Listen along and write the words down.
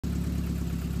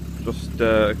Just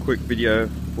a quick video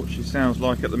of what she sounds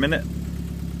like at the minute.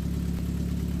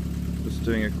 Just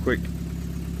doing a quick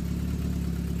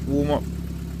warm-up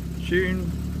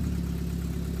tune.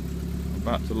 I'm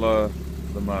about to lower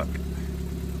the Merc.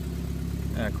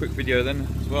 Quick video then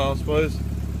as well, I suppose.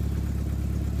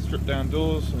 Strip down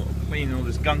doors, I'll clean all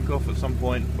this gunk off at some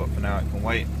point, but for now it can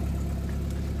wait.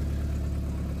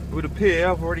 It would appear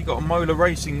I've already got a Mola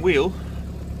racing wheel.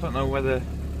 Don't know whether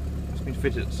it's been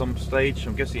fitted at some stage.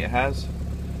 I'm guessing it has.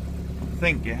 I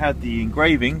think it had the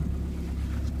engraving.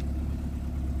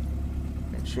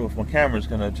 Not sure if my camera's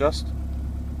going to adjust.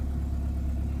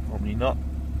 Probably not.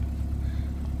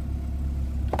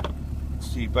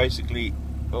 See, basically,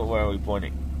 oh, where are we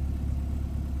pointing?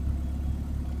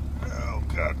 Oh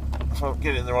god, if I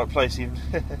get it in the right place even.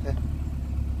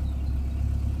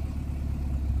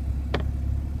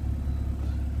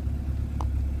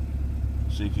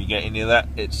 See if you get any of that.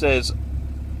 It says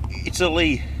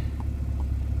Italy,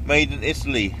 made in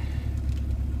Italy.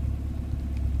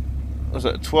 Was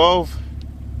it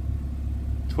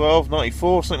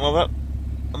 1294, something like that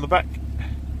on the back?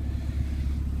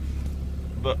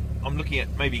 But I'm looking at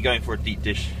maybe going for a deep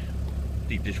dish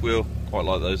wheel. Quite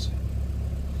like those.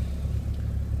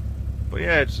 But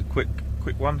yeah, just a quick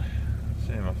one.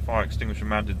 See my fire extinguisher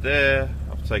mounted there.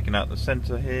 I've taken out the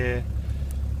centre here.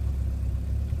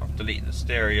 I've deleted the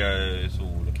stereo. It's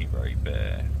all looking very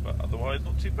bare, but otherwise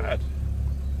not too bad.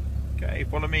 Okay,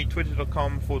 follow me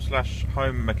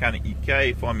twitter.com/Home Mechanic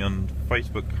UK. Find me on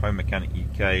Facebook, Home Mechanic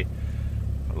UK.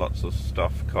 Lots of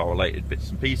stuff, car related bits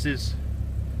and pieces.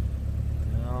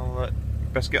 I'll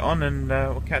best get on and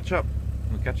we'll catch up.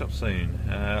 We'll catch up soon.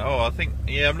 Oh, I think,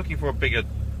 yeah, I'm looking for a bigger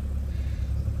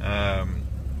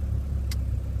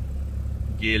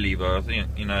gear lever. I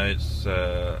think, you know, it's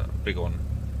a big one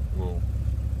will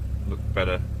look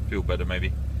better, feel better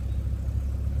maybe.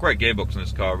 Great gearbox in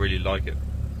this car, I really like it.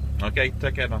 Okay,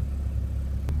 take care now.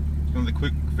 Another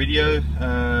quick video,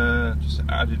 just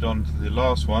added on to the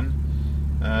last one.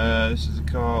 This is the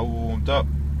car all warmed up.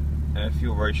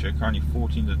 Fuel ratio currently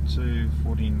 14:2,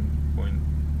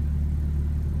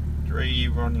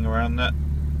 14.3, running around that.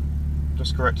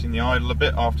 Just correcting the idle a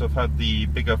bit after I've had the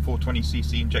bigger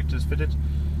 420cc injectors fitted.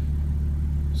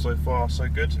 So far so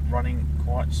good, running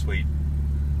quite sweet.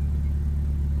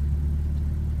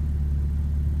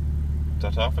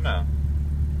 Ta-ta for now.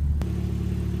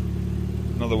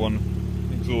 Another one,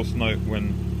 exhaust note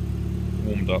when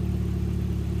warmed up.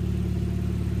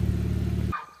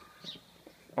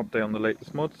 Update on the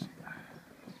latest mods.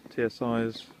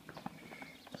 TSI's,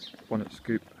 bonnet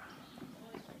scoop.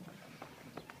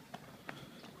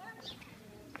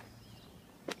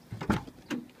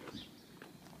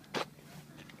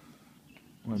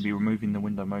 I'm going to be removing the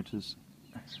window motors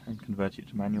and convert it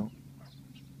to manual.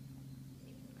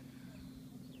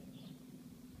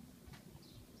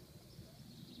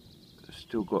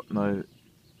 Still got no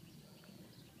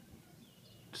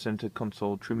center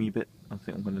console trimmy bit. I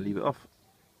think I'm going to leave it off.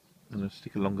 I'm going to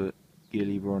stick a longer gear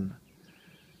lever on.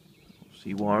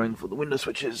 See, wiring for the window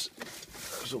switches.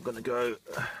 That's all going to go.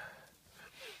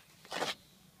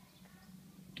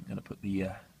 I'm going to put the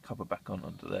cover back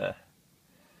onto there.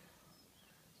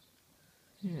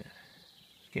 Yeah,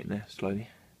 it's getting there slowly.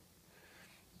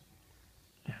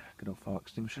 Good old fire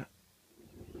extinguisher.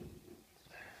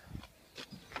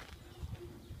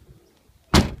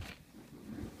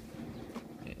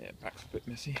 Yeah, back's a bit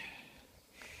messy.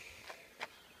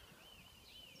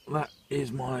 That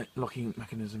is my locking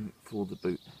mechanism for the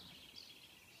boot.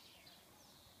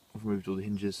 I've removed all the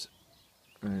hinges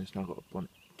and it's now got a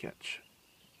bonnet catch,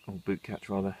 or boot catch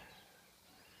rather.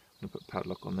 I'm going to put a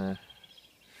padlock on there.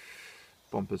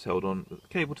 Bumpers held on with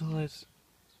cable ties,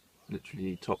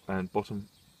 literally top and bottom.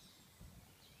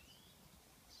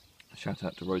 Shout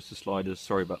out to Roadster sliders,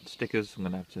 sorry about the stickers, I'm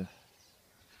going to have to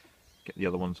get the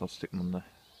other ones, I'll stick them on the,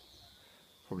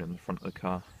 probably on the front of the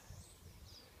car.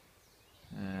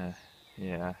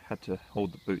 Yeah, I had to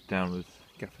hold the boot down with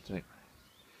gaffer tape,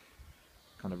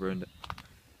 kind of ruined it.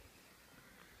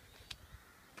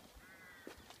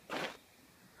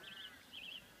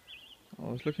 I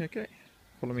was looking okay.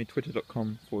 Follow me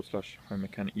twitter.com/Home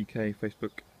Mechanic UK,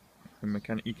 Facebook Home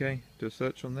Mechanic UK, do a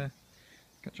search on there.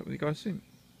 Catch up with you guys soon.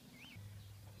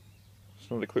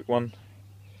 Just another quick one.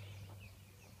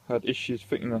 Had issues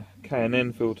fitting the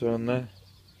K&N filter on there.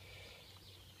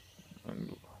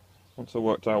 And once I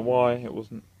worked out why it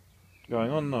wasn't going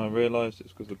on, I realised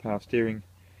it's because of the power steering.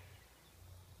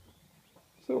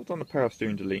 So I've done a power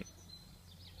steering delete.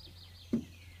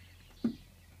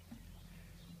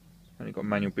 Only got a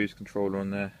manual boost controller on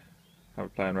there. Have a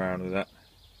playing around with that.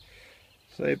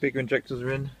 So bigger injectors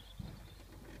are in.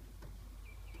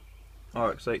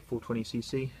 RX-8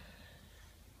 420cc.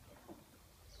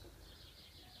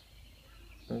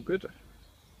 All good. I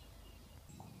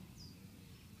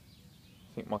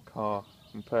think my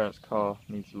parents' car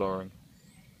needs lowering.